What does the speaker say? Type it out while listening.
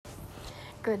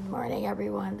Good morning,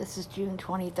 everyone. This is June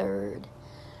 23rd.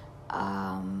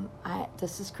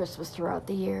 This is Christmas Throughout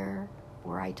the Year,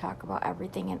 where I talk about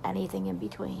everything and anything in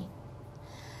between.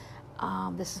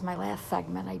 This is my last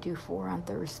segment. I do 4 on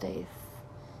Thursdays,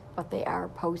 but they are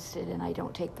posted and I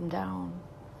don't take them down.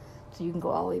 So you can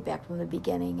go all the way back from the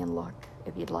beginning and look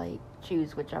if you'd like.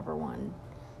 Choose whichever one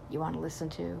you want to listen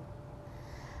to.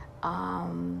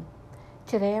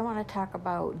 Today I want to talk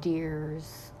about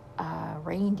deers,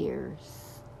 reindeers.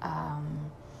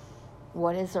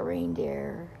 What is a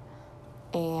reindeer?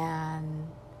 And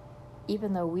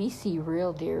even though we see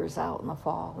real deers out in the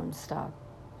fall and stuff,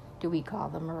 do we call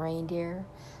them a reindeer?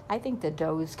 I think the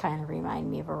does kind of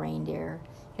remind me of a reindeer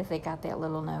because they got that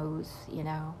little nose, you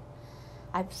know.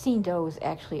 I've seen does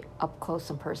actually up close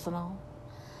and personal,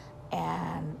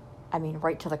 and I mean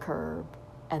right to the curb,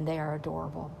 and they are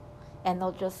adorable. And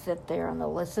they'll just sit there and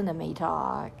they'll listen to me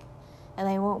talk, and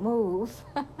they won't move.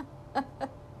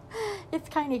 It's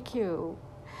kind of cute.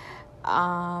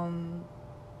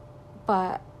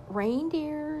 But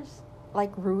reindeers,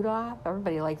 like Rudolph,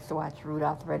 everybody likes to watch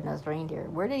Rudolph the Red-Nosed Reindeer.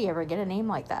 Where did he ever get a name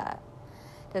like that?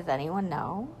 Does anyone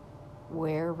know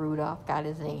where Rudolph got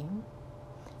his name?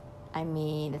 I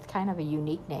mean, it's kind of a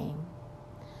unique name.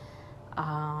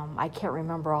 I can't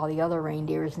remember all the other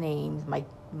reindeers' names.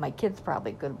 My kids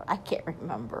probably could, but I can't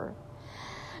remember.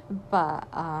 But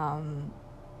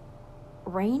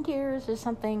reindeers is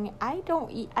something I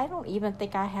don't even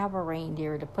think I have a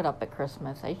reindeer to put up at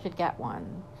Christmas. I should get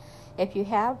one. If you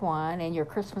have one and you're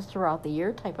Christmas throughout the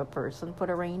year type of person, put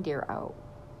a reindeer out.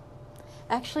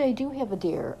 Actually, I do have a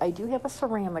deer. I do have a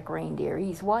ceramic reindeer.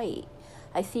 He's white.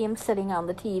 I see him sitting on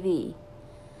the TV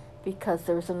because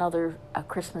there's a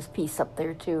Christmas piece up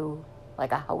there too,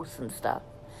 like a house and stuff.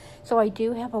 So I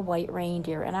do have a white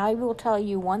reindeer, and I will tell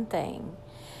you one thing.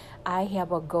 I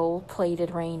have a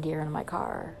gold-plated reindeer in my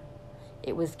car.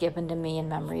 It was given to me in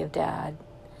memory of Dad,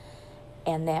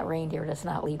 and that reindeer does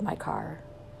not leave my car.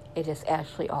 It is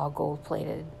actually all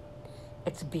gold-plated.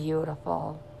 It's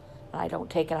beautiful, and I don't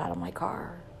take it out of my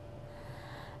car.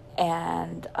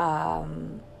 And, I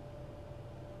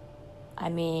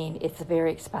mean, it's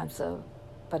very expensive,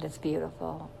 but it's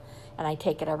beautiful, and I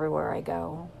take it everywhere I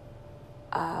go.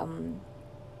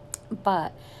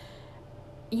 But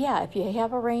yeah, if you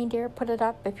have a reindeer, put it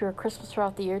up. If you're a Christmas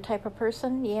throughout the year type of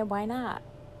person, yeah, why not?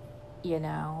 You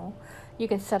know, you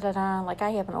can set it on, like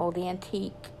I have an old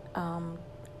antique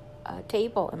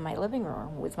table in my living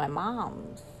room with my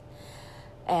mom's,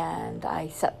 and I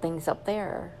set things up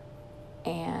there,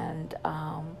 and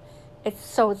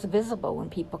it's visible when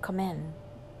people come in.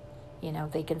 You know,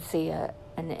 they can see it,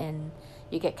 and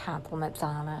you get compliments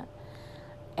on it.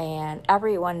 And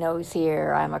everyone knows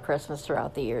here I'm a Christmas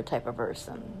throughout the year type of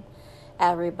person.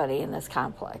 Everybody in this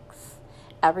complex.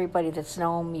 Everybody that's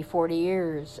known me 40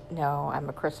 years know I'm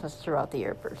a Christmas throughout the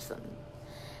year person.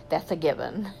 That's a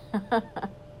given.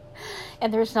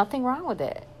 And there's nothing wrong with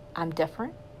it. I'm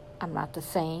different. I'm not the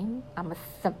same. I'm a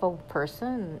simple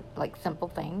person, like simple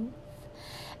things.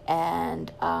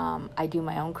 And I do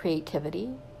my own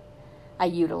creativity. I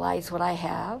utilize what I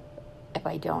have. If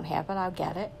I don't have it, I'll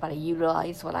get it. But I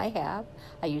utilize what I have.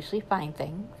 I usually find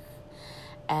things.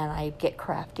 And I get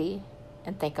crafty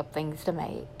and think of things to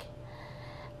make.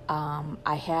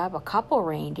 I have a couple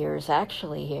reindeers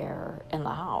actually here in the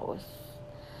house.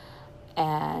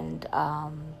 And,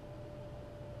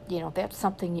 you know, that's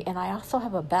something. And I also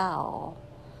have a bell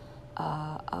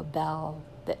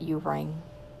that you ring.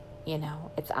 You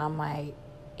know, it's on my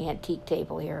antique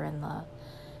table here in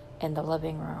the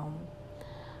living room.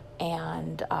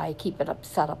 And I keep it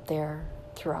set up there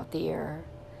throughout the year.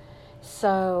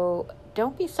 So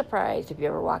don't be surprised if you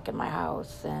ever walk in my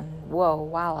house and, whoa,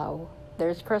 wallow,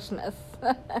 there's Christmas.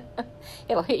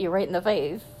 It'll hit you right in the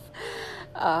face.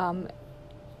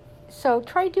 So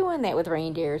try doing that with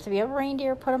reindeers. If you have a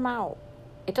reindeer, put them out.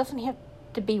 It doesn't have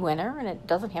to be winter, and it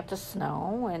doesn't have to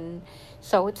snow, and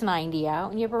so it's 90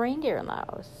 out, and you have a reindeer in the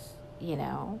house, you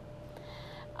know.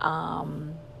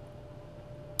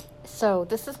 So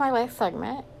this is my last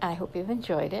segment. I hope you've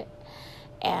enjoyed it.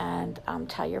 And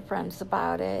tell your friends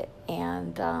about it.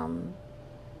 And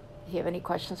if you have any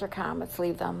questions or comments,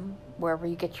 leave them wherever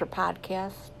you get your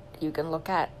podcast. You can look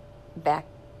at back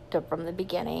to from the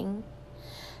beginning.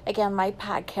 Again, my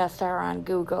podcasts are on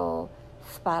Google,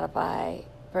 Spotify,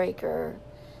 Breaker,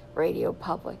 Radio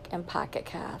Public, and Pocket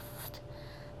Cast.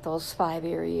 Those 5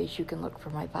 areas you can look for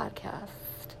my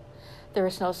podcast. There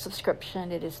is no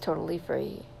subscription. It is totally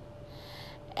free.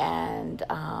 And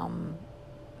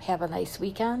have a nice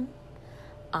weekend.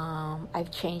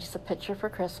 I've changed the picture for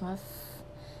Christmas,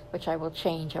 which I will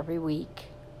change every week.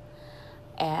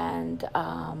 And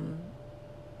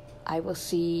I will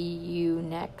see you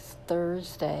next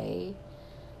Thursday.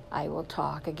 I will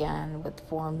talk again with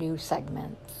 4 new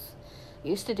segments. I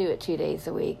used to do it 2 days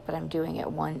a week, but I'm doing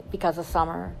it one because of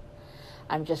summer.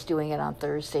 I'm just doing it on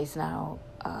Thursdays now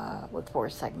with 4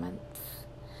 segments.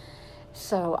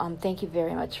 So thank you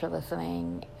very much for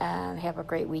listening, and have a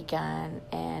great weekend,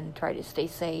 and try to stay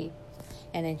safe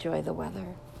and enjoy the weather.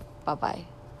 Bye-bye.